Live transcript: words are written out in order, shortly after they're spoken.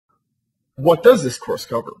what does this course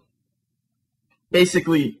cover?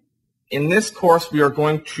 Basically, in this course, we are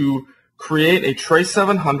going to create a TRACE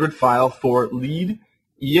 700 file for LEED,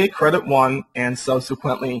 EA Credit 1, and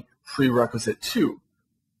subsequently Prerequisite 2.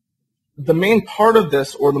 The main part of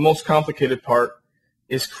this, or the most complicated part,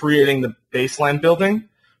 is creating the baseline building,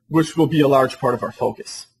 which will be a large part of our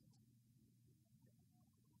focus.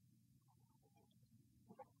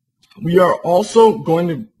 We are also going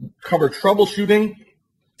to cover troubleshooting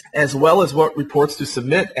as well as what reports to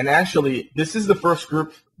submit. And actually, this is the first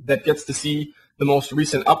group that gets to see the most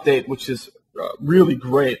recent update, which is really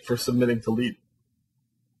great for submitting to LEED,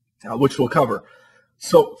 which we'll cover.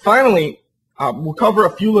 So finally, we'll cover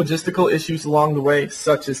a few logistical issues along the way,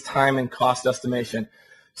 such as time and cost estimation.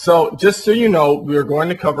 So just so you know, we are going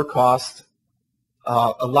to cover cost.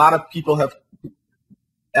 A lot of people have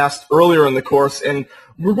asked earlier in the course, and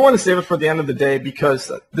we're going to save it for the end of the day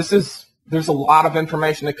because there's a lot of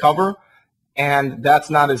information to cover, and that's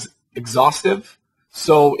not as exhaustive.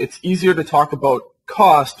 So it's easier to talk about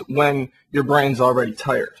cost when your brain's already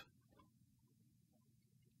tired.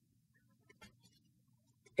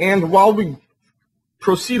 And while we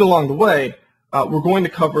proceed along the way, we're going to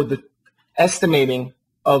cover the estimating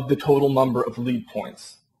of the total number of LEED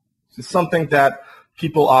points. It's something that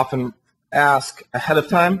people often ask ahead of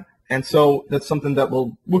time, and so that's something that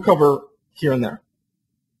we'll cover here and there.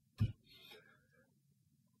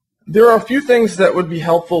 There are a few things that would be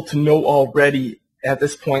helpful to know already at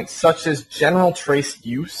this point, such as general trace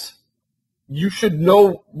use. You should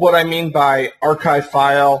know what I mean by archive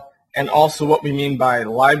file and also what we mean by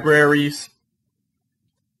libraries.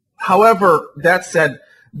 However, that said,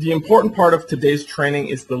 the important part of today's training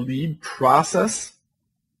is the LEED process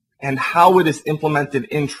and how it is implemented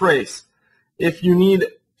in TRACE. If you need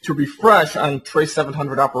to refresh on TRACE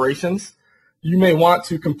 700 operations, you may want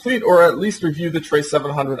to complete or at least review the TRACE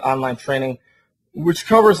 700 online training, which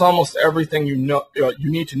covers almost everything you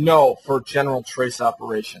need to know for general TRACE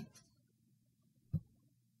operation.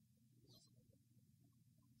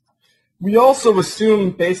 We also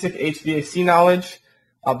assume basic HVAC knowledge.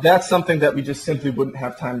 That's something that we just simply wouldn't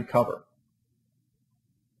have time to cover.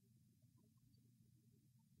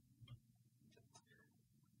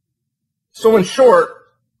 So in short,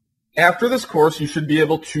 after this course, you should be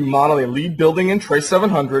able to model a LEED building in TRACE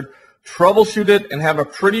 700, troubleshoot it, and have a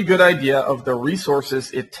pretty good idea of the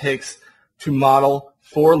resources it takes to model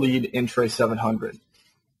for LEED in TRACE 700.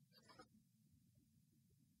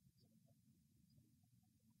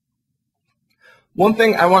 One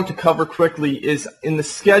thing I want to cover quickly is in the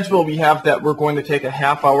schedule we have that we're going to take a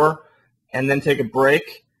half hour and then take a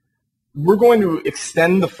break. We're going to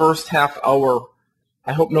extend the first half hour.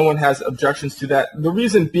 I hope no one has objections to that. The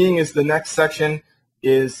reason being is the next section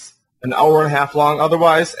is an hour and a half long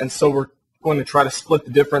otherwise, and so we're going to try to split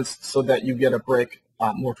the difference so that you get a break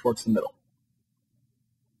more towards the middle.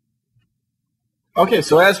 Okay,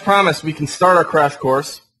 so as promised, we can start our crash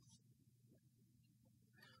course.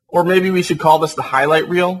 Or maybe we should call this the highlight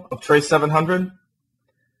reel of TRACE 700.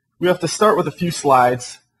 We have to start with a few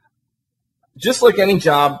slides. Just like any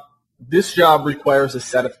job, this job requires a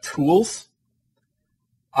set of tools.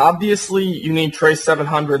 Obviously, you need TRACE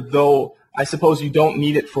 700, though I suppose you don't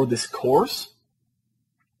need it for this course.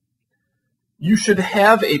 You should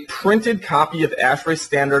have a printed copy of ASHRAE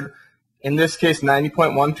standard, in this case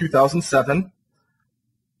 90.1 2007,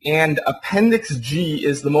 and Appendix G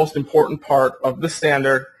is the most important part of the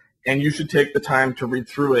standard, and you should take the time to read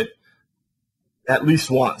through it at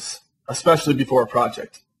least once, especially before a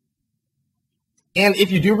project. And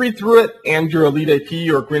if you do read through it and you're a LEED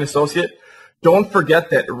AP or a Green Associate, don't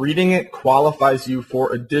forget that reading it qualifies you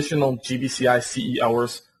for additional GBCI CE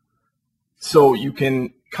hours, so you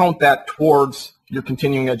can count that towards your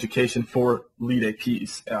continuing education for LEED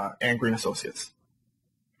APs and Green Associates.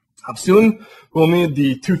 Soon we'll need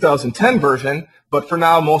the 2010 version, but for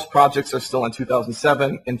now most projects are still in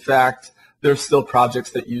 2007. In fact, there's still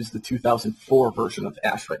projects that use the 2004 version of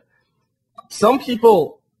ASHRAE. Some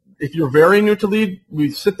people, if you're very new to LEED,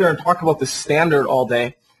 we sit there and talk about the standard all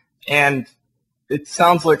day, and it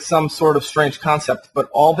sounds like some sort of strange concept, but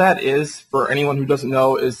all that is, for anyone who doesn't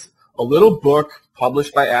know, is a little book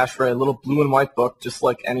published by ASHRAE, a little blue and white book, just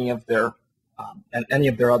like any of their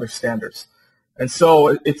other standards. And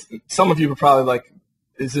so some of you are probably like,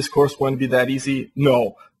 is this course going to be that easy?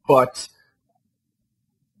 No, but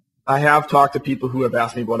I have talked to people who have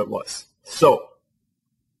asked me what it was. So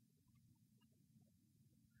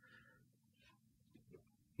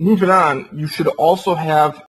moving on, you should also have